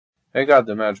I got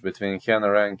the match between Hannah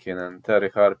Rankin and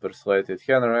Terri Harper slated.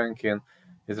 Hannah Rankin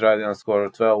is riding on score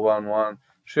 12-1-1.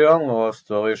 She only lost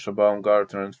to Alicia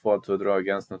Baumgartner and fought to a draw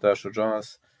against Natasha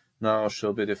Jonas. Now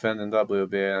she'll be defending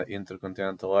WBA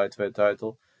Intercontinental Lightweight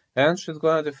title, and she's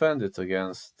gonna defend it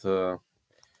against Terri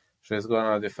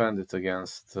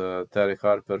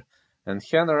Harper. And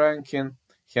Hannah Rankin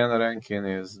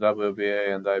is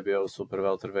WBA and IBO Super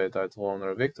Welterweight title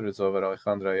owner. Victories over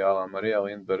Alejandra Ayala, Maria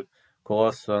Lindberg,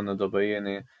 Colossa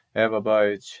Nadobaini, Eva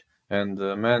Bajic, and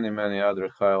many other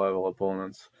high-level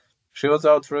opponents. She was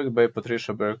outranked by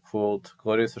Patricia Bergholt,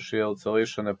 Clarissa Shields,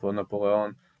 Alicia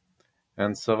Napoleon,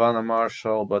 and Savannah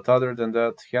Marshall. But other than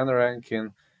that, Hannah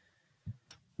Rankin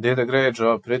did a great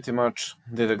job, and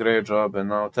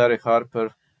now Terri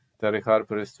Harper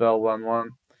is 12-1-1,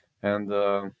 and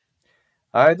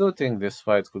I do think this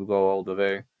fight could go all the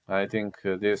way. I think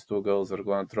these two girls are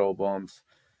going to throw bombs.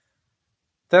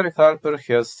 Terri Harper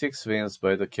has 6 wins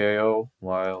by the KO,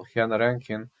 while Hannah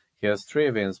Rankin has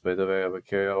 3 wins by the way of a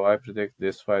KO. I predict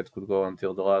this fight could go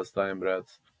until the last time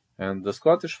breath. And the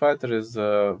Scottish fighter is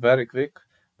very quick,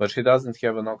 but she doesn't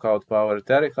have a knockout power.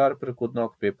 Terri Harper could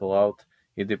knock people out.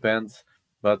 It depends.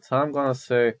 But I'm gonna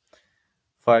say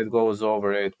fight goes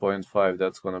over 8.5.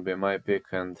 That's gonna be my pick.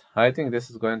 And I think this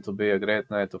is going to be a great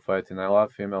night to fight in. I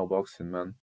love female boxing, man.